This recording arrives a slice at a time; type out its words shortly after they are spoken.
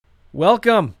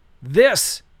Welcome.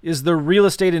 This is the Real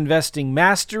Estate Investing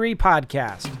Mastery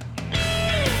Podcast.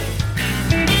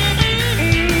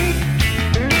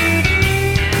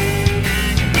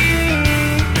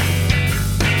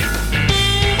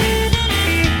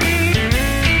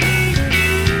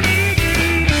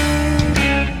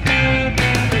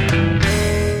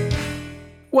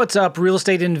 What's up, Real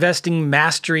Estate Investing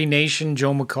Mastery Nation?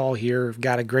 Joe McCall here. I've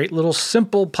got a great little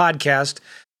simple podcast.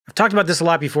 I've talked about this a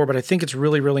lot before, but I think it's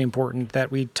really, really important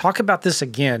that we talk about this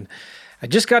again. I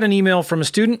just got an email from a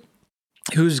student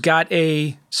who's got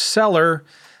a seller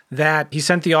that he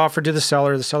sent the offer to the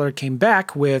seller. The seller came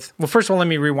back with, well, first of all, let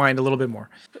me rewind a little bit more.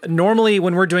 Normally,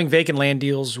 when we're doing vacant land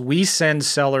deals, we send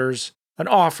sellers an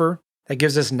offer that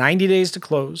gives us 90 days to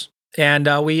close. And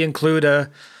we include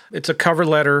it's a cover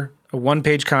letter, a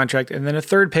one-page contract, and then a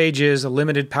third page is a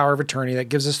limited power of attorney that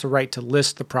gives us the right to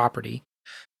list the property.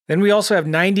 Then we also have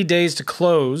 90 days to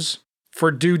close for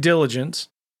due diligence.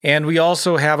 And we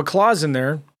also have a clause in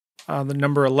there, the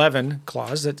number 11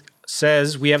 clause, that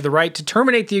says we have the right to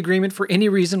terminate the agreement for any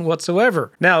reason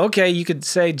whatsoever. Now, okay, you could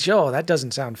say, Joe, that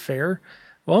doesn't sound fair.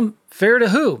 Well, fair to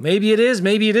who? Maybe it is,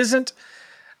 maybe it isn't.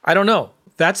 I don't know.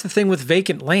 That's the thing with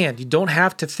vacant land. You don't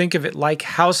have to think of it like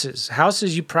houses.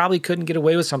 Houses, you probably couldn't get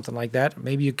away with something like that.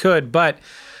 Maybe you could, but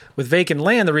with vacant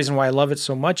land, the reason why I love it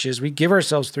so much is we give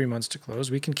ourselves 3 months to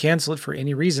close. We can cancel it for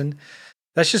any reason.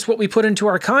 That's just what we put into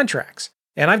our contracts.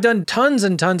 And I've done tons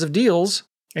and tons of deals.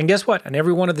 And guess what? On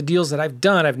every one of the deals that I've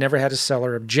done, I've never had a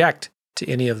seller object to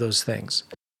any of those things.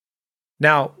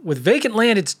 Now, with vacant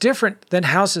land, it's different than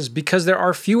houses because there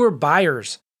are fewer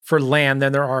buyers for land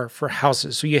than there are for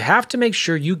houses. So you have to make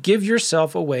sure you give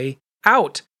yourself a way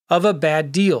out of a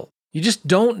bad deal. You just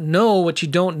don't know what you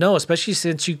don't know, especially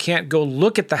since you can't go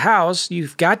look at the house.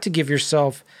 You've got to give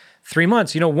yourself 3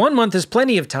 months. 1 month is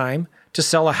plenty of time to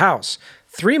sell a house.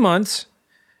 3 months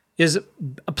is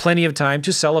plenty of time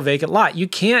to sell a vacant lot. You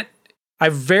can't,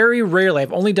 I've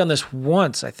only done this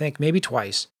once, I think, maybe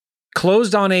twice,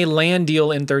 closed on a land deal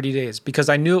in 30 days because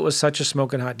I knew it was such a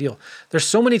smoking hot deal. There's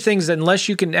so many things that unless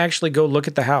you can actually go look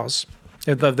at the house,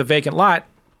 the vacant lot,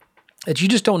 that you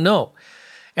just don't know.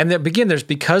 And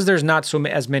because there's not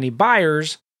as many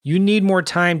buyers, you need more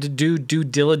time to do due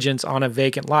diligence on a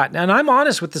vacant lot. And I'm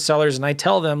honest with the sellers and I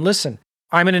tell them, listen,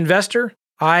 I'm an investor.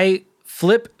 I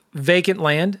flip vacant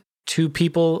land to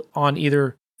people on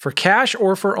either for cash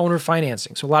or for owner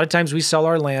financing. So a lot of times we sell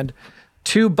our land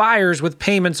to buyers with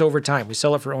payments over time. We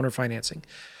sell it for owner financing.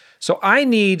 So I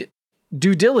need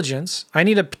due diligence. I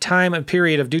need a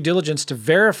period of due diligence to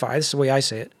verify, this is the way I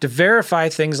say it, to verify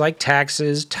things like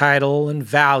taxes, title, and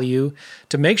value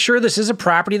to make sure this is a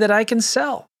property that I can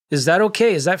sell. Is that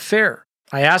okay? Is that fair?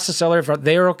 I ask the seller if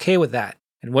they're okay with that.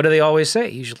 And what do they always say?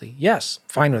 Usually, yes,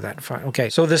 fine with that, fine. Okay,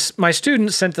 so my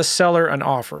student sent the seller an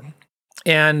offer.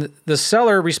 And the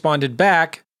seller responded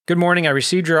back, good morning, I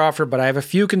received your offer, but I have a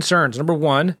few concerns. Number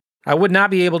one, I would not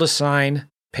be able to sign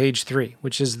page 3,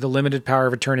 which is the limited power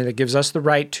of attorney that gives us the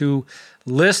right to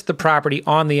list the property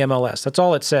on the MLS. That's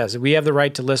all it says. We have the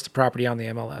right to list the property on the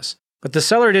MLS. But the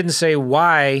seller didn't say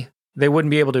why they wouldn't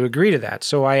be able to agree to that.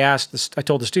 So I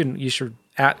told the student, you should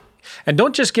and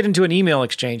don't just get into an email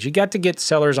exchange. You got to get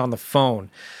sellers on the phone.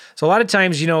 So a lot of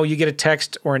times, you get a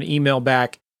text or an email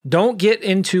back. Don't get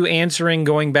into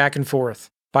going back and forth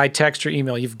by text or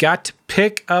email. You've got to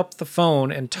pick up the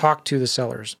phone and talk to the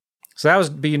sellers. So that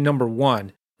would be number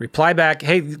one. Reply back,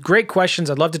 hey, great questions.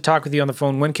 I'd love to talk with you on the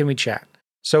phone. When can we chat?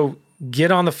 So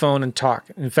get on the phone and talk.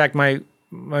 In fact,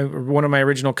 one of my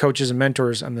original coaches and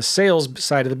mentors on the sales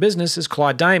side of the business is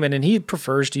Claude Diamond, and he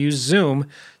prefers to use Zoom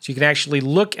so you can actually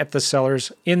look at the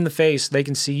sellers in the face. They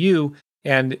can see you,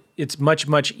 and it's much,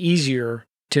 much easier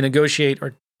to negotiate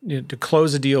or to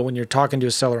close a deal when you're talking to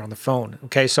a seller on the phone.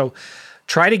 Okay, so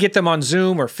try to get them on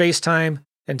Zoom or FaceTime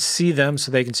and see them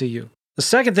so they can see you. The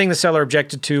second thing the seller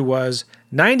objected to was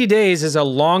 90 days is a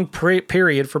long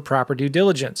period for proper due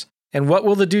diligence. And what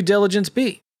will the due diligence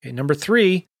be? Okay, number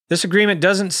 3, this agreement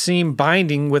doesn't seem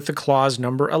binding with the clause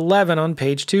number 11 on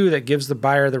page 2 that gives the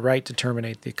buyer the right to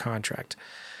terminate the contract.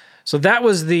 So that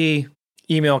was the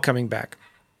email coming back.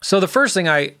 So the first thing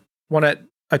I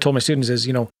told my students is,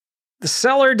 the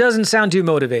seller doesn't sound too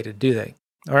motivated, do they?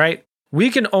 All right. We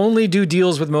can only do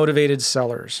deals with motivated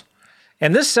sellers.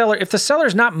 And this seller, if the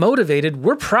seller's not motivated,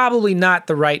 we're probably not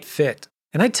the right fit.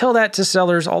 And I tell that to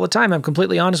sellers all the time. I'm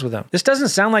completely honest with them. This doesn't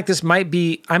sound like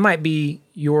I might be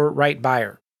your right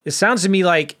buyer. It sounds to me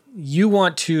like you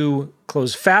want to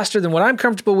close faster than what I'm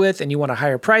comfortable with, and you want a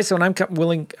higher price than I'm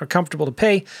willing or comfortable to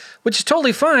pay, which is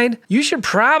totally fine. You should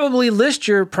probably list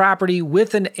your property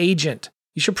with an agent.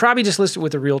 You should probably just list it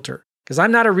with a realtor. Because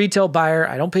I'm not a retail buyer.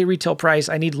 I don't pay retail price.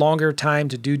 I need longer time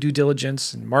to do due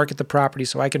diligence and market the property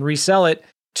so I can resell it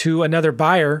to another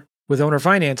buyer with owner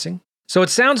financing. So it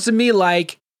sounds to me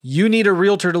like you need a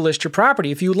realtor to list your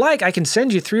property. If you like, I can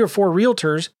send you 3 or 4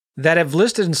 realtors that have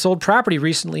listed and sold property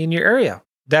recently in your area.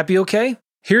 That be okay?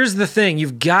 Here's the thing.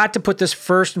 You've got to put this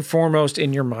first and foremost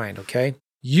in your mind, okay?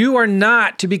 You are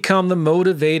not to become the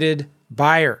motivated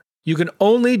buyer. You can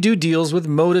only do deals with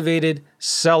motivated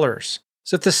sellers.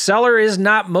 So if the seller is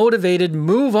not motivated,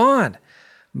 move on.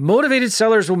 Motivated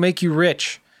sellers will make you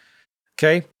rich.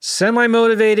 Okay?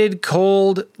 Semi-motivated,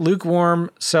 cold,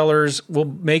 lukewarm sellers will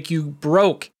make you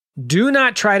broke. Do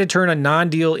not try to turn a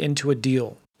non-deal into a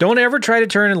deal. Don't ever try to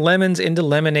turn lemons into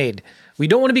lemonade. We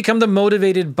don't want to become the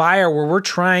motivated buyer where we're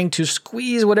trying to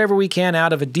squeeze whatever we can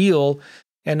out of a deal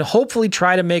and hopefully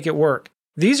try to make it work.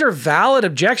 These are valid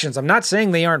objections. I'm not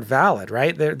saying they aren't valid,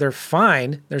 right? They're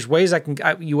fine. There's ways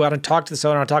you want to talk to the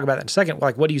seller, and I'll talk about that in a second.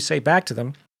 Like, what do you say back to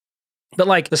them? But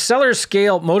like the seller's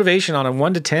scale motivation on a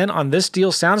 1 to 10 on this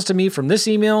deal sounds to me from this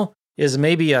email is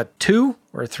maybe a 2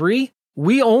 or a 3.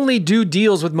 We only do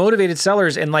deals with motivated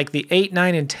sellers in like the 8,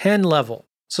 9, and 10 level.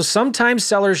 So sometimes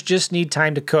sellers just need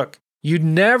time to cook. You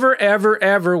never, ever,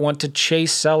 ever want to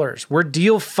chase sellers. We're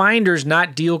deal finders,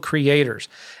 not deal creators.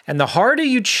 And the harder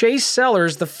you chase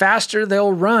sellers, the faster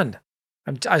they'll run.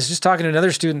 I was just talking to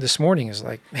another student this morning. He's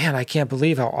like, man, I can't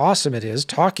believe how awesome it is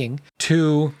talking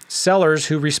to sellers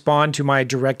who respond to my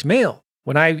direct mail.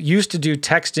 When I used to do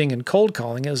texting and cold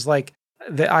calling, it was like,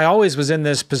 I always was in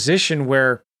this position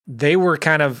where they were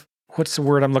kind of, what's the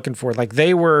word I'm looking for? Like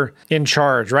they were in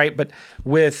charge, right? But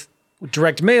with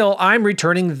direct mail, I'm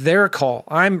returning their call.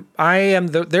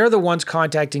 They're the ones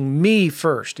contacting me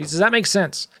first. Does that make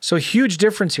sense? So huge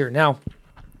difference here. Now,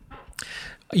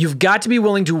 you've got to be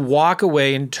willing to walk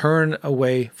away and turn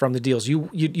away from the deals.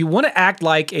 You want to act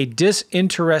like a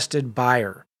disinterested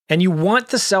buyer, and you want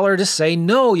the seller to say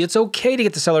no. It's okay to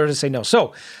get the seller to say no.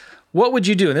 So what would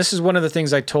you do? And this is one of the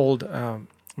things I told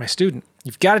my student.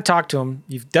 You've got to talk to him.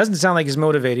 It doesn't sound like he's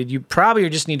motivated. You probably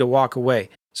just need to walk away.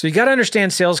 So you got to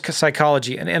understand sales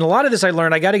psychology. And a lot of this I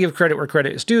learned, I got to give credit where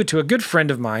credit is due to a good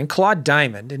friend of mine, Claude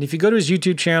Diamond. And if you go to his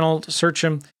YouTube channel, search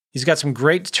him, he's got some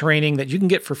great training that you can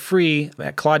get for free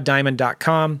at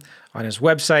claudediamond.com on his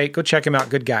website. Go check him out.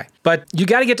 Good guy. But you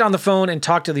got to get on the phone and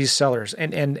talk to these sellers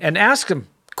and ask them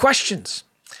questions.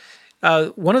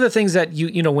 One of the things that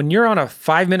you know, when you're on a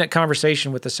 5-minute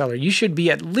conversation with the seller, you should be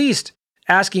at least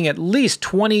asking at least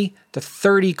 20 to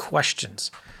 30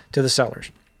 questions to the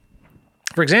sellers.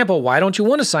 For example, why don't you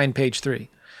want to sign page 3?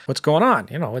 What's going on?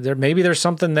 You know, maybe there's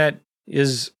something that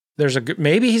is,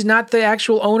 maybe he's not the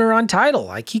actual owner on title.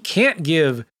 Like he can't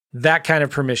give that kind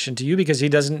of permission to you because he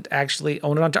doesn't actually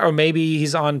own it on title. Or maybe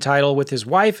he's on title with his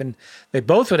wife and they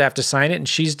both would have to sign it and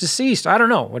she's deceased. I don't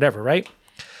know, whatever, right?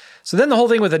 So then the whole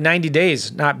thing with the 90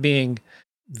 days not being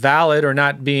valid or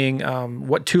not being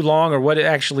what too long or what it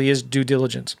actually is due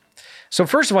diligence. So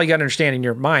first of all, you got to understand in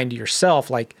your mind yourself,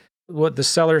 like what the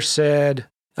seller said,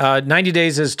 90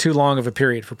 days is too long of a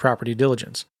period for property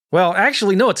diligence. Well,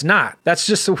 actually, no, it's not. That's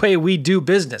just the way we do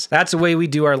business. That's the way we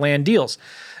do our land deals.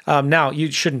 Now, you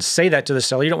shouldn't say that to the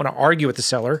seller. You don't want to argue with the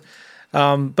seller.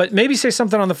 But maybe say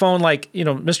something on the phone like, you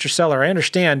know, Mr. Seller, I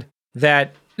understand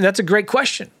that that's a great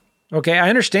question. Okay, I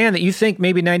understand that you think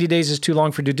maybe 90 days is too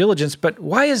long for due diligence, but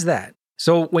why is that?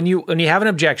 So when you have an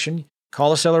objection,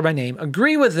 call a seller by name,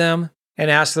 agree with them,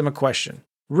 and ask them a question.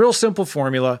 Real simple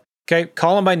formula. Okay,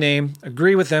 call them by name,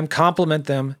 agree with them, compliment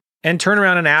them, and turn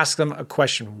around and ask them a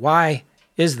question. Why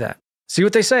is that? See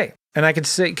what they say. And I can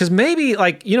say, because maybe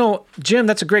like, you know, Jim,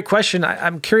 that's a great question.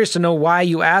 I'm curious to know why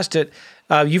you asked it.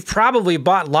 You've probably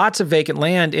bought lots of vacant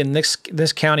land in this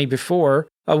county before.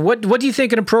 What do you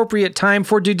think an appropriate time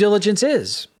for due diligence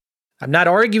is? I'm not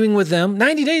arguing with them.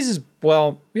 90 days is,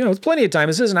 well, you know, it's plenty of time.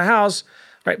 This isn't a house,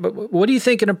 right? But what do you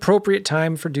think an appropriate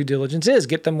time for due diligence is?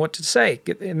 Get them what to say.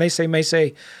 And they may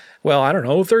say, well, I don't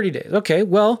know, 30 days. Okay,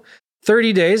 well,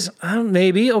 30 days,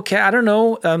 maybe. Okay, I don't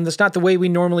know. That's not the way we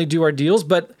normally do our deals.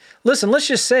 But listen, let's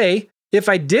just say if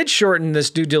I did shorten this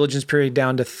due diligence period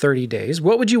down to 30 days,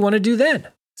 what would you want to do then?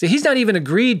 See, he's not even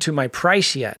agreed to my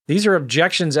price yet. These are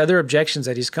other objections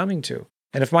that he's coming to.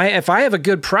 And if I have a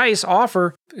good price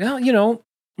offer, well, you know,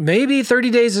 maybe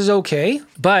 30 days is okay.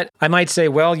 But I might say,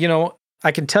 well, you know,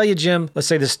 I can tell you, Jim, let's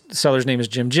say this seller's name is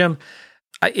Jim. Jim,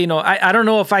 I don't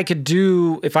know if I could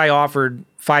do, if I offered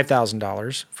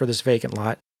 $5,000 for this vacant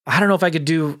lot, I don't know if I could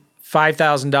do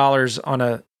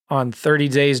 $5,000 on 30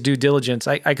 days due diligence.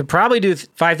 I could probably do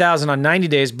 $5,000 on 90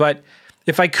 days, but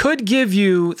if I could give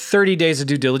you 30 days of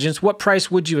due diligence, what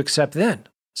price would you accept then?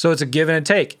 So it's a give and a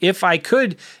take. If I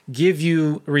could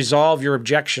resolve your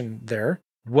objection there,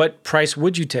 what price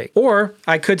would you take? Or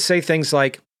I could say things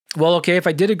like, well, okay, if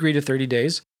I did agree to 30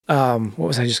 days, what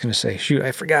was I just going to say? Shoot,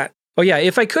 I forgot. Oh yeah,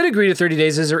 if I could agree to 30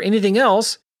 days, is there anything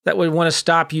else that would want to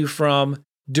stop you from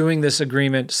doing this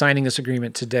agreement, signing this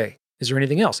agreement today? Is there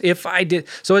anything else? If I did,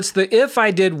 so it's the if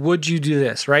I did, would you do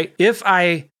this, right? If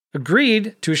I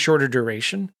agreed to a shorter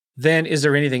duration, then is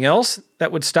there anything else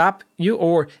that would stop you?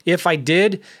 Or if I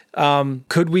did,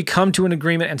 could we come to an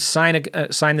agreement and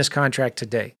sign this contract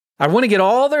today? I want to get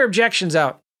all their objections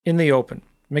out in the open.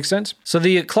 Make sense? So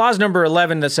the clause number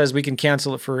 11 that says we can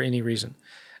cancel it for any reason.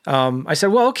 I said,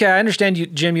 well, okay, I understand you,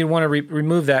 Jim, you'd want to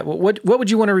remove that. What would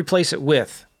you want to replace it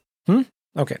with?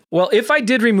 Okay. Well, if I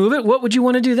did remove it, what would you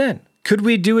want to do then? Could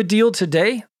we do a deal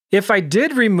today? If I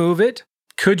did remove it,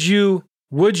 would you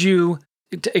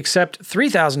accept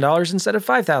 $3,000 instead of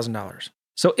 $5,000?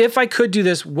 So if I could do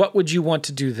this, what would you want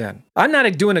to do then? I'm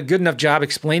not doing a good enough job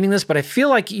explaining this, but I feel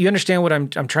like you understand what I'm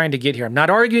trying to get here. I'm not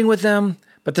arguing with them,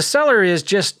 but the seller is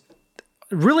just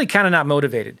really kind of not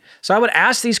motivated. So I would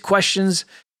ask these questions,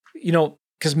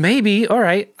 because maybe, all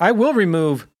right, I will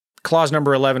remove clause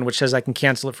number 11, which says I can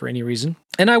cancel it for any reason.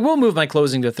 And I will move my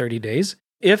closing to 30 days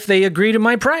if they agree to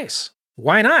my price.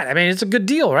 Why not? I mean, it's a good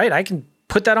deal, right? I can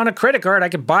put that on a credit card. I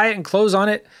can buy it and close on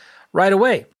it right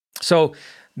away. So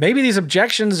maybe these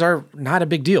objections are not a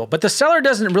big deal, but the seller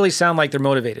doesn't really sound like they're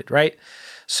motivated, right?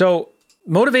 So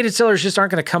motivated sellers just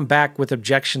aren't going to come back with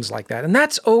objections like that. And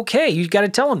that's okay. You got to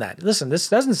tell them that. Listen, this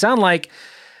doesn't sound like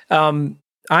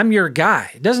I'm your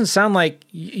guy. It doesn't sound like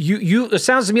you. It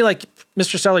sounds to me like,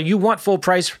 Mr. Seller, you want full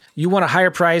price, you want a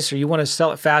higher price, or you want to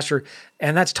sell it faster,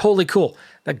 and that's totally cool.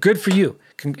 Good for you.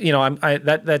 I'm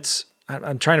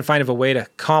trying to find a way to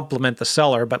compliment the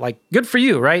seller, but like, good for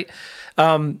you, right?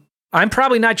 I'm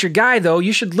probably not your guy though.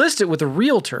 You should list it with a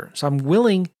realtor. So I'm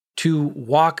willing to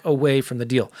walk away from the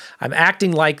deal. I'm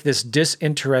acting like this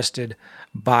disinterested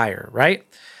buyer, right?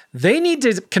 They need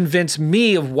to convince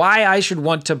me of why I should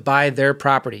want to buy their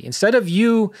property instead of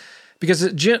you, because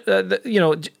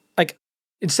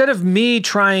instead of me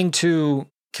trying to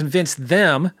convince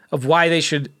them of why they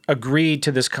should agree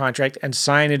to this contract and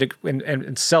sign it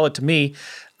and sell it to me,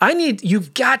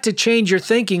 you've got to change your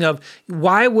thinking of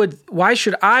why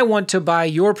should I want to buy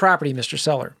your property, Mr.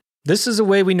 Seller? This is the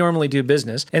way we normally do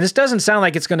business. And this doesn't sound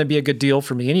like it's going to be a good deal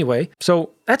for me anyway.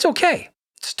 So that's okay.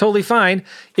 It's totally fine.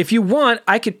 If you want,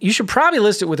 you should probably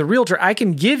list it with a realtor. I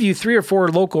can give you 3 or 4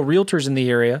 local realtors in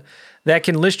the area that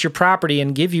can list your property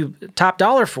and give you top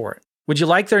dollar for it. Would you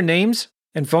like their names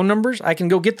and phone numbers? I can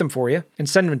go get them for you and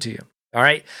send them to you. All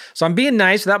right. So I'm being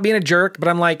nice without being a jerk, but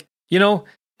I'm like,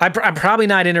 I'm probably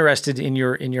not interested in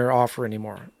your offer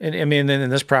anymore. And I mean, in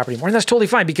this property anymore. And that's totally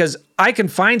fine because I can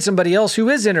find somebody else who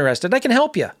is interested. I can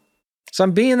help you. So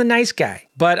I'm being the nice guy,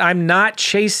 but I'm not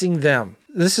chasing them.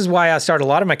 This is why I start a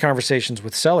lot of my conversations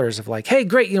with sellers of like, hey,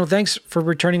 great, thanks for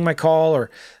returning my call, or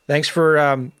thanks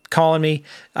for calling me.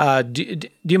 Do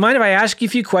you mind if I ask you a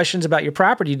few questions about your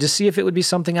property to see if it would be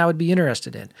something I would be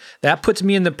interested in? That puts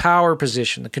me in the power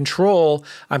position, the control.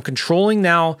 I'm controlling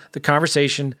now the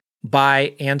conversation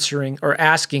by answering or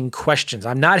asking questions.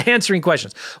 I'm not answering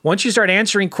questions. Once you start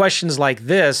answering questions like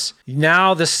this,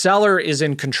 now the seller is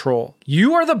in control.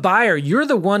 You are the buyer. You're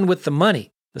the one with the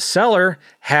money. The seller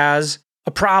has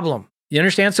a problem. You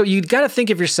understand? So you got to think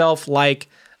of yourself like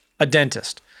a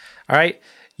dentist. All right.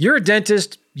 You're a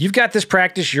dentist. You've got this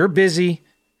practice. You're busy.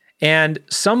 And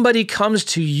somebody comes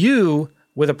to you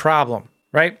with a problem,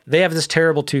 right? They have this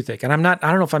terrible toothache. And I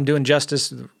don't know if I'm doing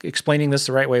justice explaining this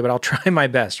the right way, but I'll try my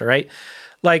best. All right.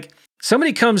 Like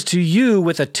somebody comes to you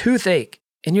with a toothache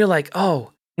and you're like,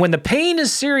 oh, when the pain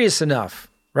is serious enough,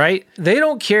 right? They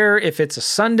don't care if it's a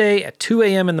Sunday at 2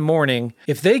 a.m. in the morning.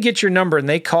 If they get your number and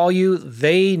they call you,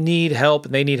 they need help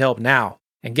and they need help now.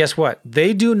 And guess what?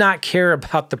 They do not care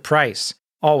about the price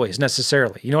always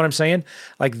necessarily. You know what I'm saying?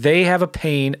 Like they have a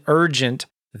pain, urgent.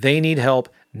 They need help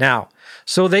now.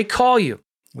 So they call you.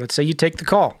 Let's say you take the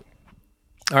call.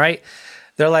 All right.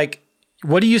 They're like,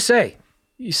 what do you say?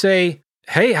 You say,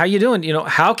 hey, how you doing?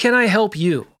 How can I help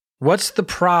you? What's the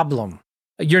problem?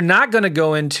 You're not going to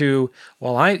go into,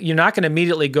 you're not going to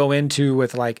immediately go into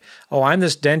with like, oh, I'm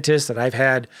this dentist that I've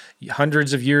had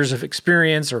hundreds of years of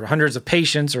experience or hundreds of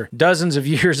patients or dozens of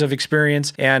years of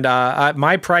experience. And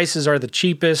my prices are the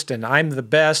cheapest and I'm the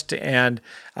best. And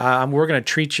we're going to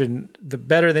treat you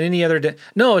better than any other.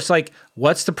 No, it's like,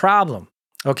 what's the problem?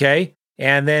 Okay.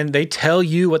 And then they tell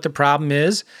you what the problem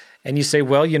is. And you say,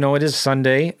 well, it is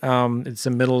Sunday. It's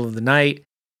the middle of the night.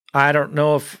 I don't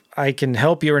know if I can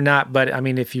help you or not, but I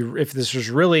mean, if this is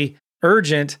really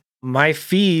urgent, my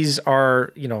fees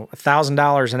are,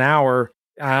 $1,000 an hour.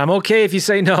 I'm okay if you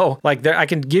say no. Like I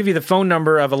can give you the phone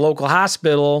number of a local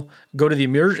hospital, go to the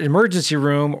emergency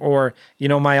room, or,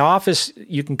 my office,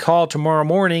 you can call tomorrow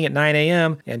morning at 9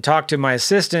 a.m. and talk to my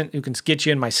assistant who can get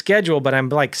you in my schedule, but I'm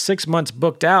like 6 months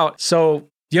booked out. So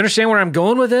do you understand where I'm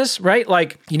going with this, right?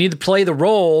 Like you need to play the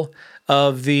role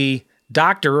of the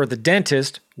doctor or the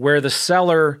dentist where the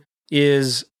seller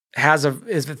if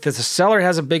the seller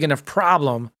has a big enough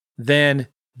problem, then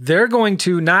they're going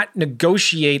to not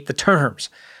negotiate the terms,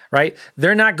 right?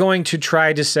 They're not going to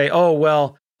try to say, oh,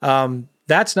 well,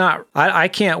 that's not, I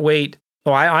can't wait.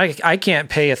 Oh, I can't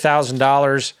pay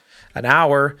 $1,000 an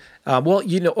hour.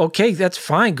 Okay, that's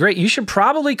fine. Great. You should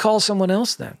probably call someone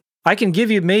else then. I can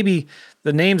give you maybe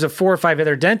the names of 4 or 5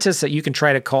 other dentists that you can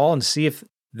try to call and see if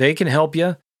they can help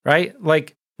you, right?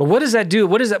 Like, but what does that do?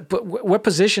 What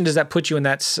position does that put you in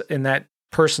that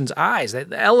person's eyes?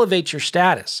 That elevates your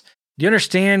status. Do you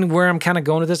understand where I'm kind of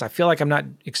going with this? I feel like I'm not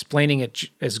explaining it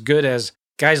as good as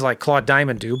guys like Claude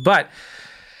Diamond do, but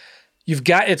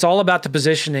it's all about the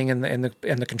positioning and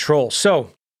the control.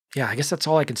 So yeah, I guess that's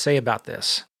all I can say about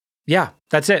this. Yeah,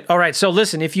 that's it. All right. So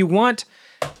listen, if you want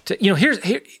to,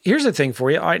 here's the thing for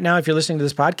you. All right, now, if you're listening to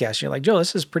this podcast, you're like, Joe,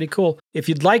 this is pretty cool. If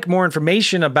you'd like more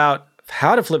information about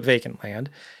how to flip vacant land,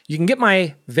 you can get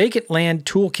my vacant land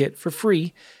toolkit for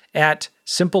free at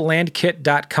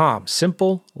simplelandkit.com,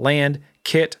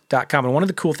 simplelandkit.com. And one of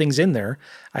the cool things in there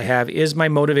I have is my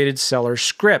motivated seller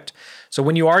script. So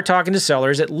when you are talking to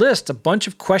sellers, it lists a bunch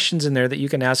of questions in there that you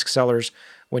can ask sellers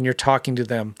when you're talking to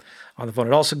them on the phone.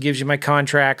 It also gives you my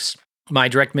contracts, my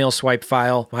direct mail swipe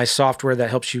file, my software that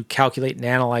helps you calculate and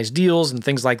analyze deals and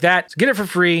things like that. So get it for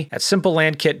free at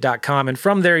simplelandkit.com. And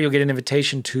from there, you'll get an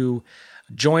invitation to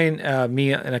join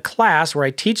me in a class where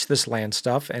I teach this land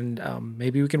stuff, and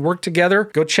maybe we can work together.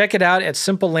 Go check it out at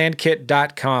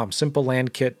simplelandkit.com,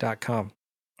 simplelandkit.com.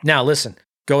 Now, listen,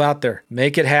 go out there,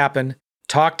 make it happen.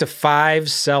 Talk to 5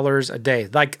 sellers a day.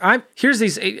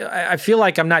 I feel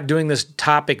like I'm not doing this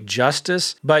topic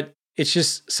justice, but it's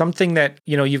just something that,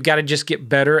 you've got to just get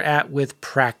better at with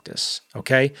practice,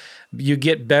 okay? You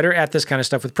get better at this kind of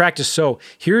stuff with practice. So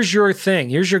here's your thing.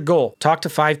 Here's your goal. Talk to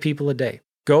 5 people a day.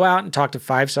 Go out and talk to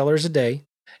 5 sellers a day.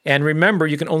 And remember,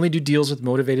 you can only do deals with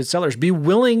motivated sellers. Be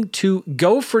willing to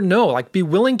go for no. Be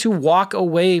willing to walk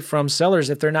away from sellers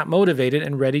if they're not motivated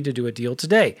and ready to do a deal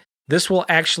today. This will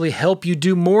actually help you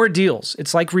do more deals.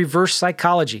 It's like reverse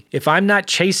psychology. If I'm not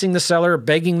chasing the seller,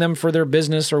 begging them for their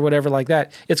business or whatever like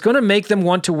that, it's going to make them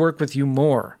want to work with you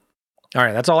more. All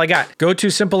right, that's all I got. Go to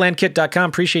simplelandkit.com.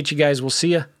 Appreciate you guys. We'll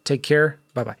see you. Take care.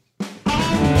 Bye-bye.